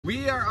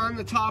We are on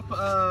the top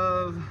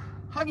of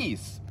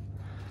Huggies.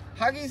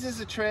 Huggies is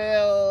a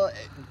trail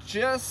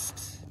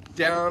just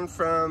down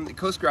from the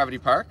Coast Gravity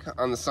Park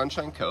on the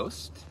Sunshine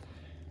Coast.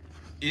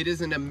 It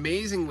is an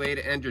amazing way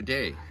to end your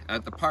day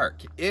at the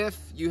park. If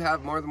you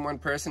have more than one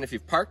person, if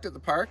you've parked at the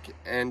park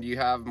and you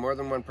have more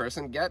than one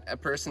person, get a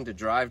person to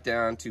drive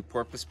down to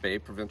Porpoise Bay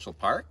Provincial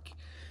Park.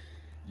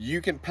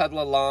 You can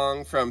pedal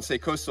along from, say,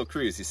 Coastal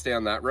Cruise. You stay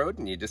on that road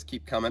and you just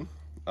keep coming.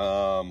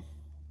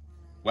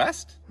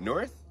 West?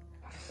 North?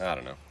 I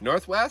don't know,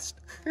 northwest?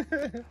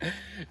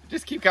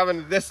 Just keep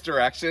coming this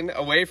direction,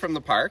 away from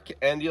the park,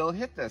 and you'll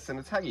hit this, and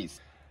it's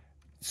Huggies.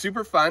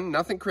 Super fun,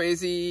 nothing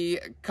crazy,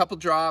 a couple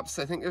drops,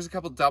 I think there's a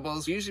couple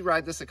doubles. We usually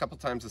ride this a couple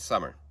times this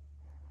summer.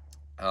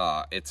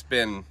 This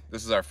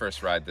is our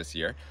first ride this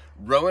year.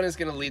 Rowan is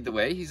gonna lead the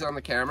way, he's on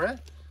the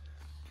camera.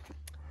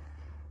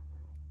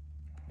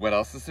 What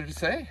else is there to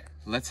say?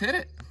 Let's hit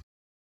it.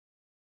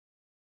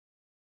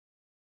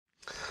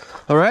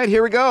 All right,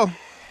 here we go.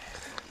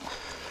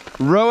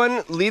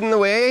 Rowan leading the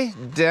way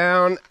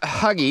down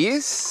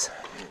Huggies.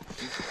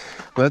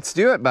 Let's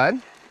do it,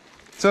 bud.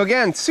 So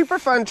again, super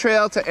fun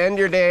trail to end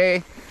your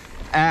day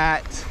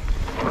at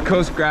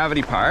Coast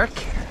Gravity Park.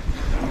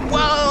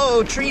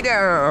 Whoa, tree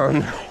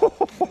down.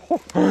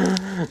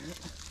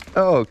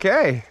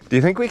 Okay, do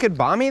you think we could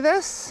bommy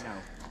this?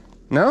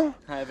 No. No?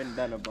 I haven't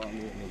done a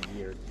bommy in a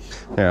year.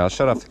 Here, I'll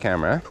shut off the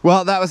camera.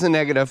 Well, that was a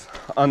negative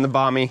on the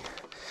bommy.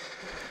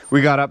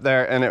 We got up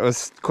there and it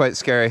was quite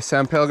scary.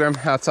 Sam Pilgrim,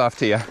 hats off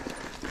to you.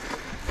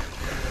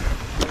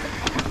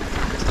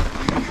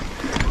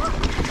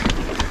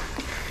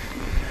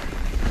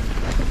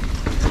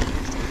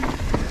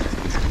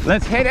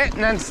 Let's hit it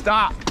and then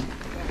stop.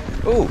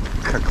 Ooh,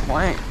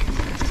 ka-clank.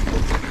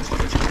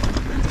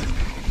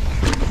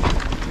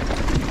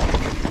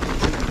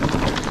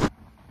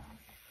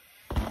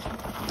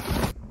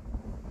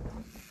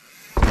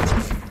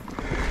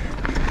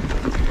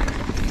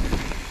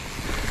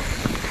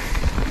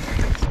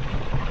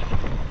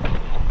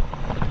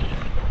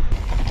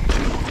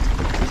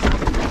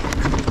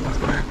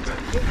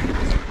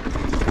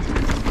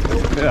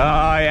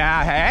 Oh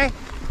yeah, hey?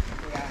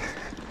 Yeah,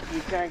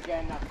 you can't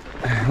get enough.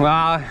 Well,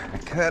 I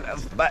could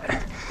have, but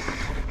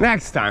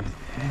next time.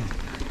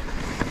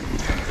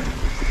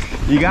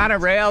 You gotta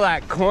rail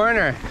that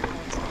corner.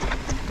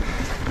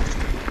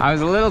 I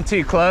was a little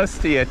too close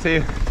to you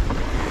too.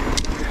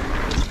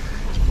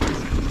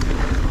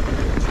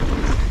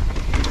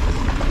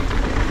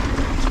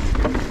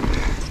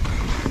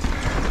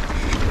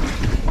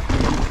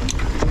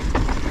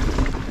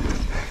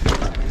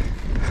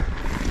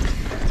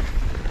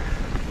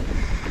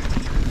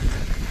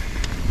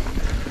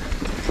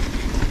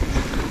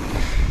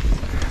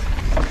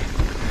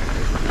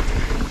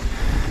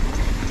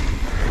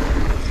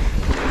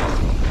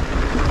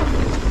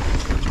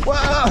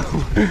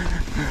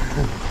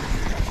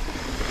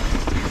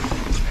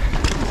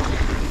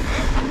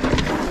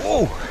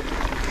 Oh!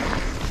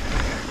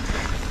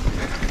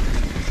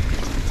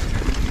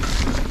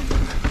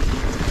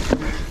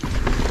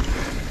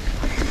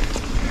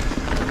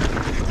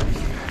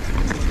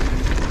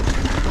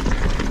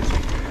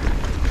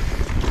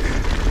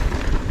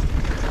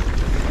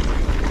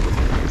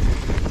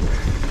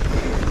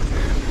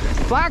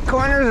 Flat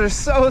corners are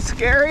so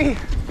scary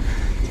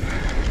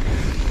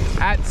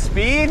at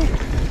speed.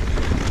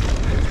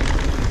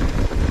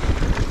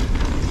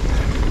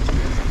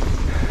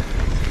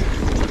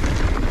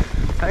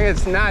 I think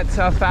it's nuts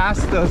how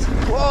fast those,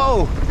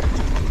 whoa,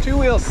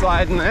 two-wheel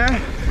sliding there.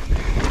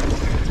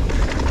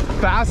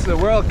 Fast the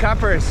World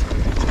Cuppers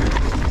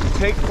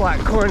take flat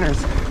corners.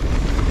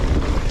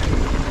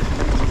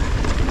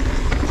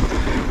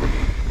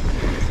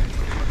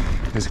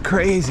 It's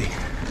crazy.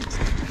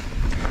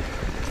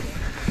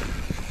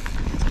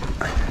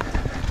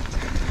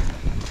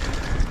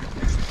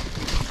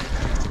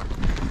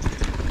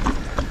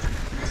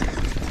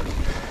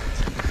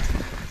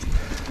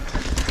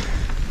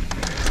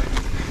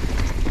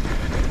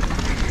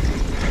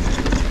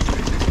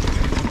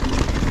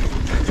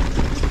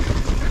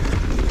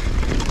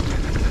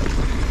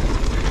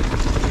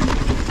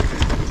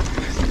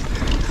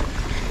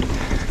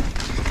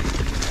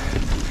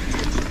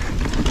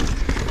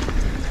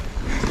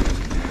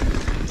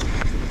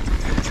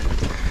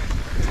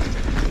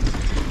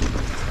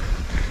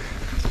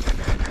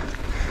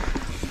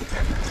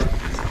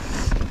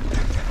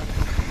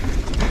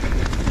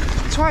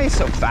 That's why he's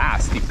so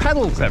fast. He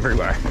pedals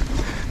everywhere.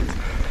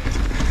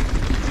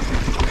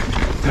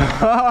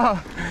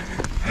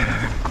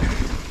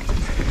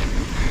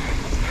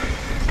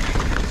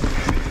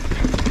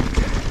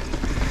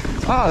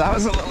 Oh, that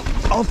was a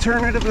little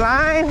alternative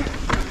line.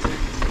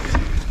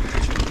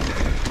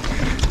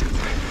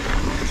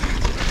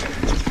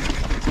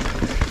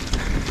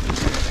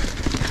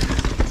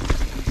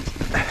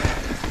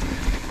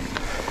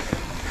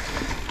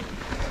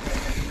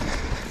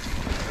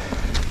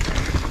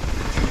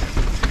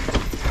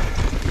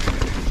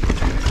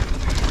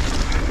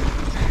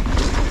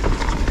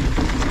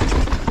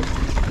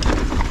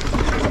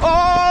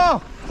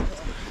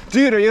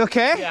 Dude, are you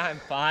okay? Yeah, I'm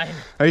fine.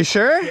 Are you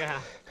sure? Yeah.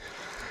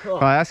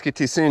 If I ask you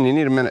too soon, you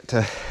need a minute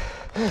to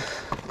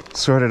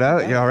sort it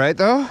out. You all right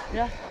though?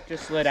 Yeah,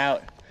 just slid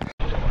out.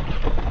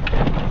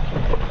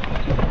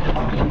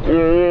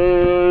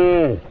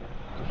 Dude,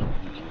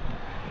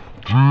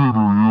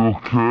 are you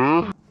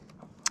okay?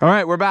 All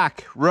right, we're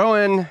back.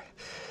 Rowan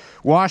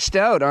washed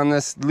out on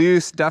this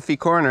loose, duffy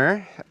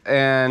corner,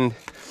 and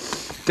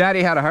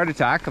Daddy had a heart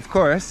attack, of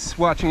course,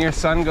 watching your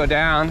son go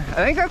down.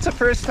 I think that's the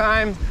first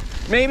time,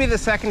 maybe the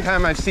second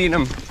time I've seen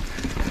him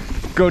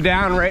go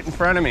down right in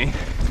front of me.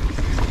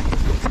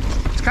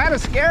 It's kind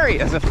of scary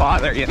as a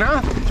father, you know?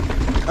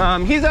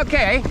 He's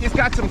okay. He's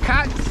got some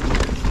cuts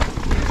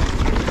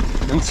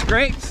and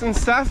scrapes and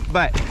stuff,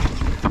 but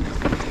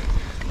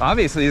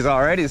obviously he's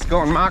all right. He's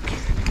going Mach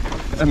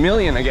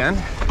 1,000,000 again.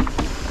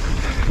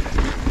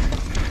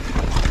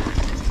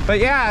 But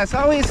yeah, it's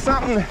always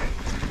something,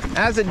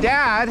 as a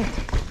dad,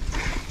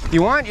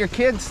 you want your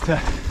kids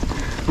to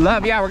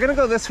love. Yeah, we're gonna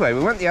go this way. We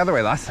went the other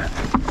way last time.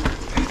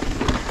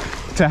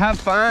 To have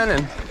fun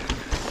and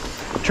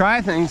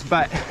try things,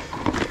 but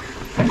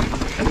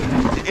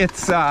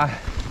it's a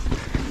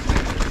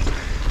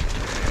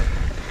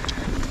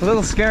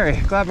little scary.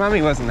 Glad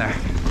Mommy wasn't there.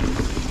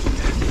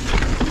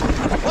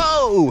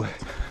 Whoa!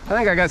 I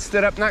think I got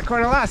stood up in that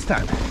corner last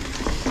time.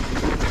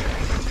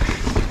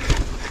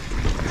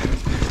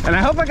 And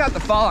I hope I got the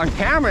fall on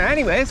camera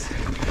anyways.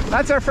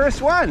 That's our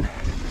first one.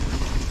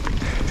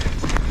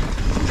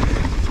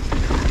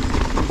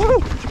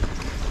 Woo!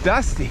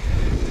 Dusty.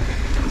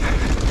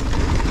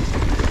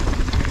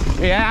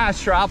 Yeah,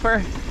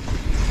 Stropper.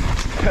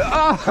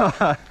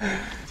 Oh!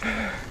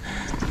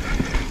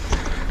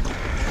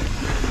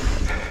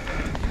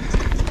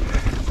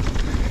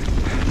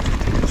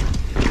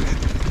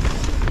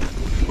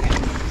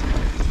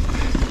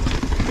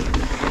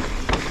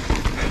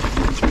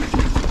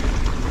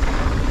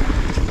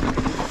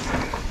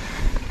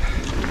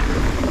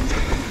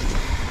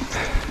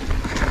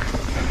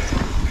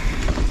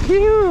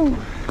 Phew.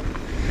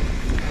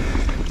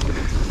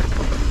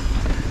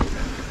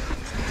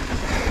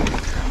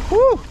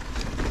 Woo!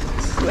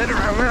 Slid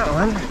around that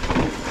one.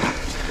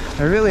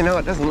 I really know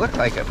it doesn't look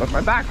like it, but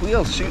my back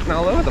wheel's shooting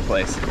all over the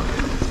place.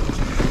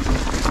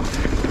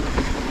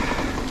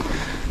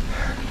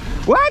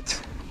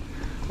 What?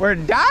 We're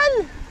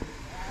done?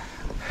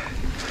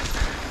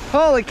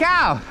 Holy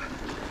cow!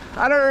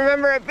 I don't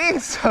remember it being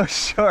so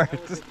short.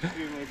 That was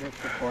extremely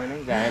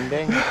disappointing, the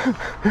ending.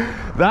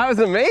 That was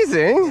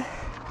amazing.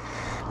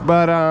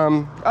 But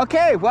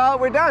okay, well,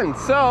 we're done.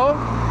 So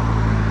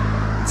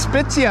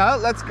spits you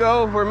out. Let's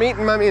go. We're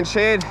meeting Mommy and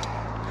Shade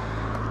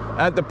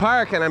at the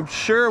park, and I'm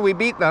sure we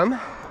beat them.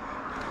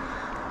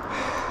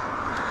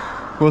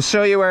 We'll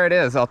show you where it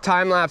is. I'll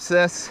time lapse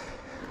this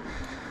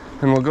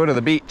and we'll go to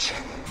the beach.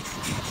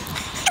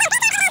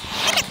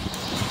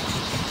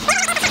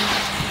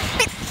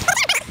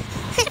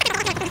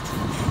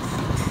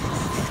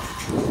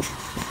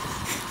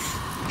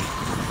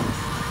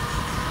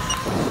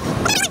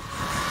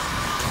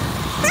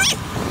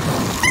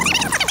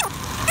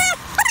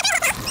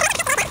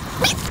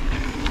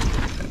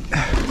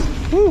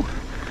 Woo.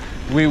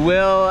 We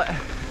will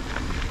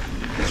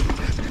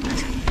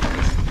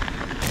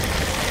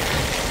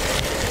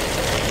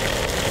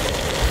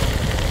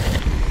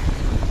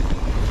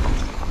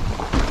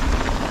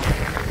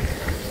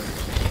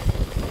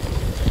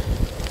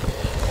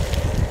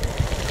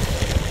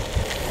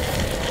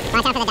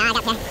watch out for the dog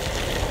up here.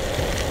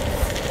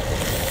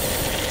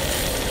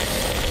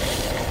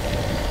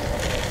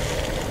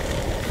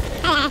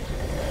 Hello.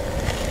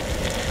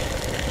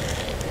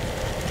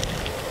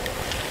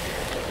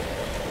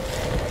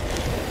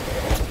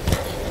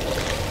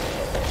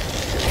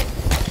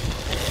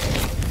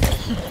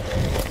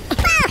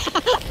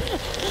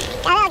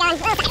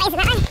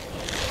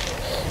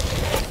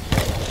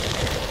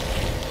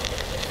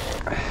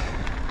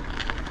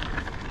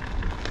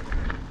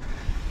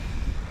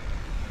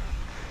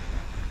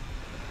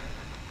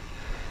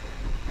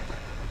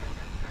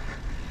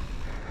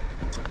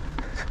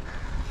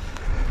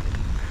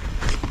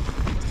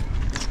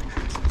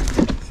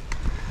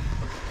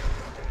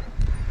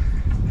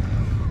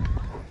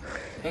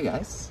 Hey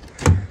guys,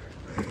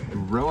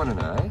 Rowan and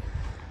I,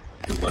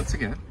 who once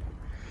again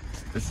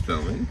is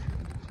filming,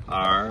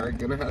 are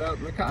gonna head out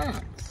in the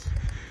kayaks.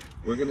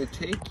 We're gonna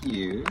take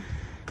you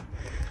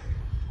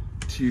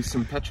to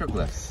some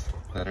petroglyphs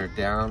that are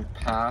down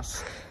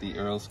past the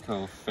Earls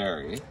Cove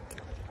ferry.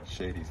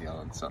 Shady's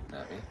yelling something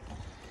at me.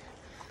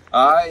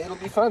 It'll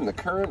be fun. The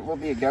current will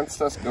be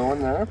against us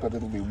going there, but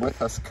it'll be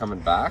with us coming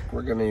back.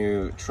 We're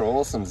gonna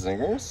troll some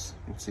zingers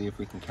and see if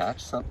we can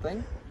catch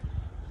something.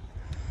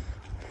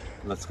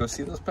 Let's go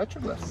see those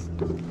petroglyphs.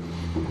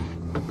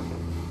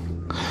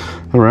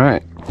 All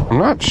right, I'm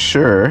not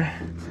sure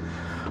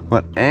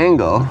what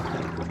angle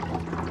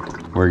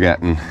we're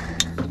getting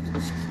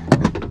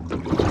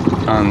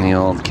on the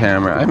old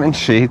camera. I'm in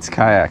Shade's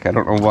kayak. I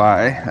don't know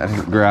why I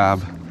didn't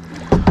grab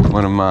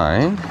one of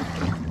mine.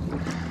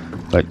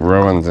 Like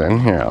Rowan's in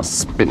here. I'll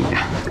spin you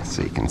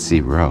so you can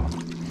see Row.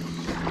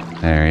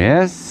 There he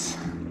is.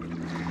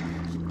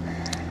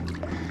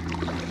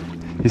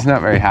 He's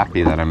not very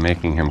happy that I'm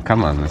making him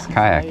come on this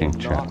kayaking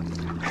trip.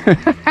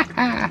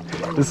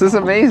 This is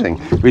amazing.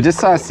 We just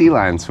saw a sea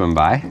lion swim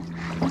by.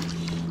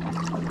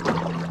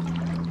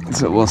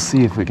 So we'll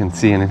see if we can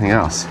see anything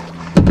else.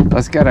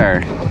 Let's get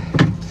our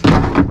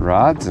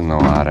rods in the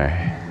water.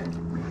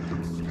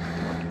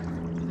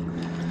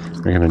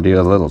 We're gonna do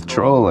a little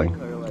trolling.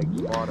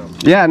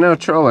 Yeah, no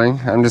trolling.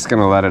 I'm just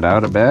gonna let it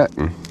out a bit.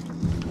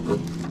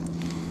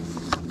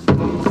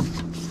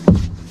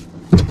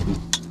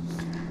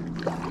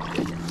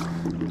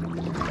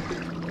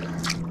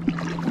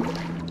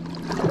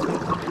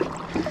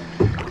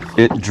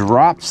 It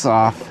drops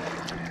off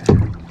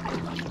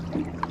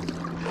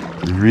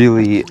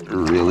really,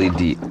 really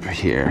deep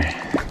here,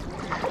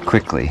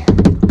 quickly.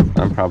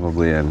 I'm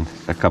probably in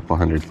a couple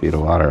 100 feet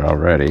of water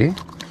already.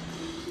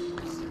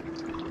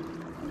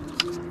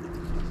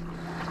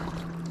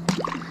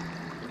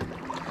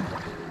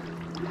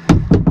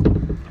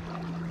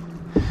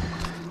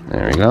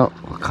 There we go.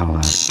 We'll call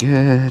that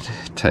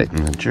good.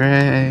 Tighten the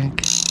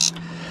drag.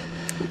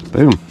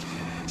 Boom.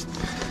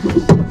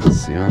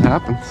 Let's see what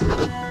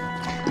happens.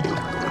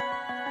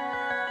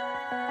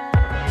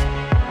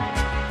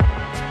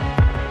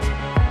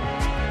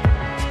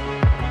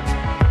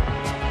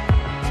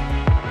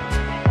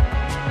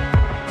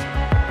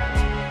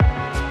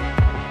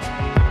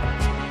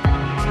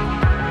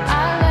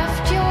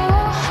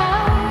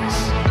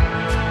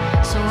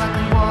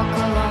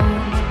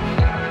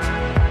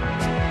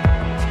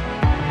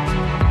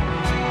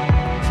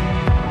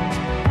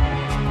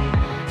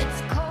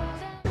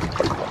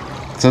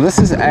 So this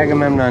is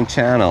Agamemnon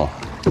Channel.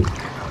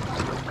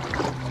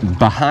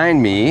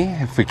 Behind me,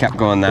 if we kept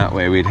going that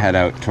way, we'd head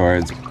out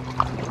towards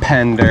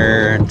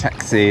Pender,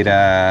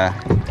 Texada,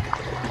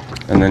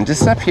 and then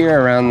just up here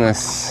around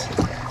this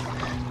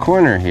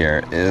corner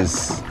here is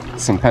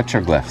some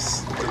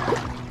petroglyphs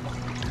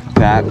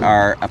that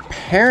are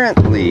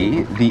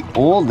apparently the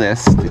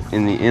oldest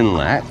in the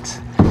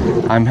inlet.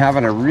 I'm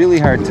having a really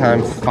hard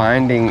time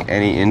finding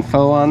any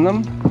info on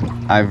them.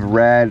 I've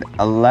read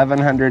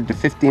 1100 to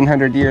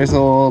 1500 years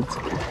old.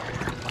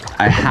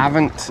 I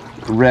haven't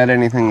read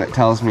anything that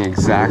tells me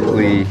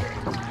exactly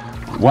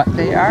what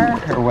they are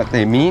or what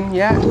they mean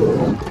yet.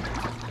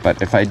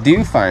 But if I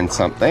do find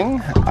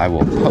something, I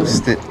will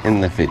post it in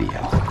the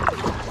video.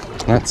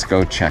 Let's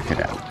go check it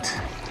out.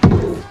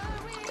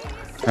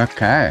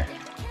 Okay.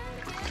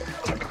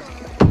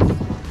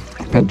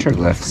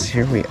 Petroglyphs,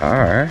 here we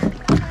are.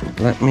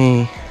 Let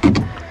me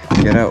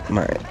get out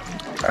my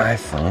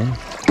iPhone.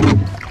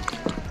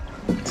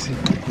 See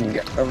if I can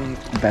get a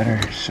better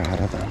shot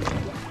of them.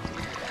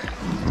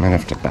 I might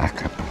have to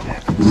back up a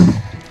bit.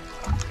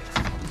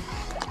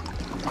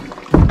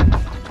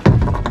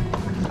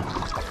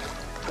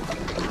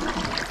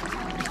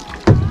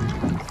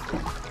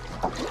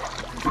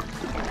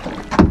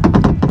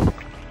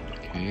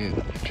 Okay,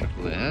 the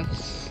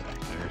petroglyphs.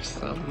 There's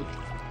some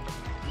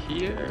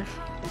here.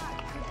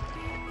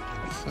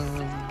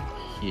 Some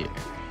here.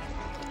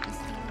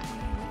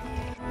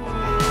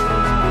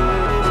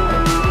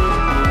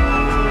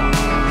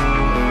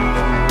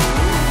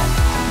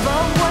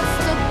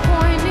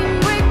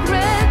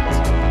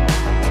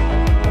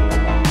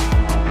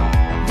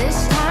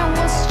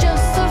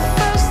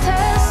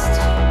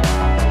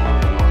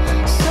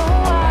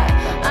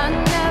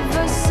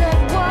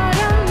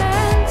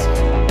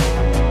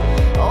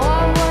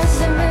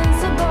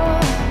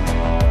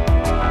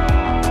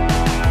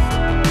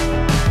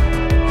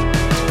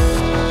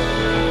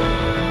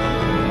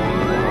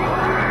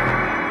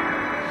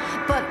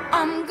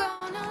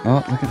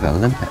 Oh, look at the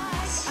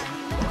limpets.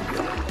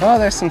 Oh,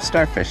 there's some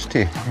starfish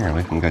too. Here,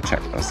 we can go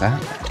check those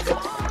out.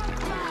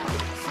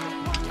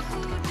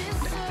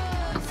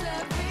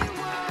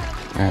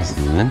 There's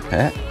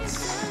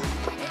limpets.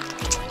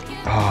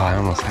 Oh, I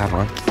almost had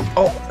one.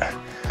 Oh!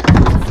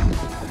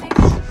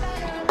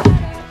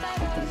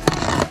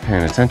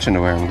 Paying attention to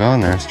where I'm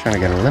going there. I was trying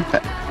to get a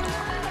limpet.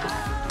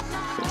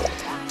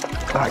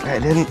 That guy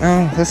didn't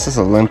know. This is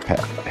a limpet.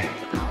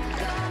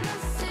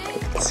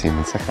 Let's see,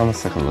 it's like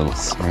almost like a little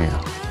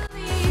snail.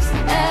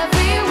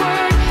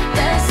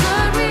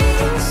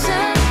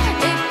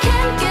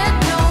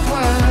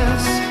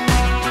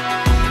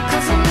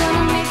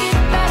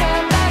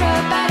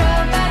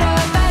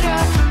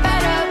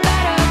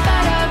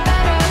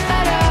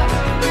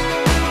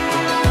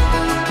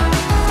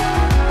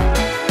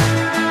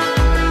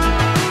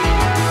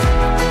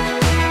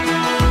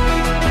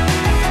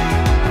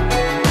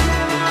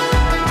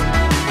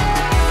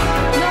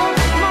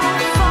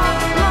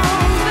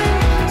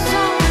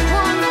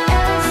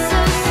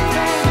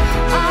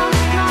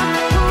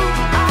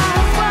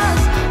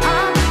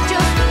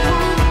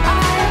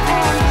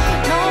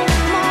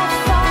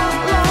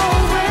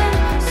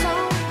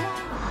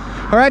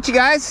 All right, you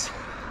guys,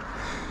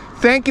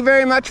 thank you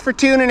very much for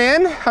tuning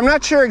in. I'm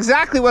not sure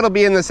exactly what'll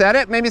be in this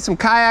edit, maybe some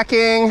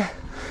kayaking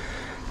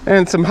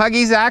and some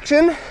Huggies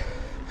action,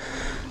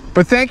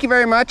 but thank you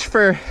very much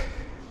for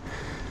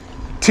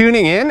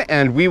tuning in,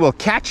 and we will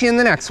catch you in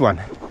the next one.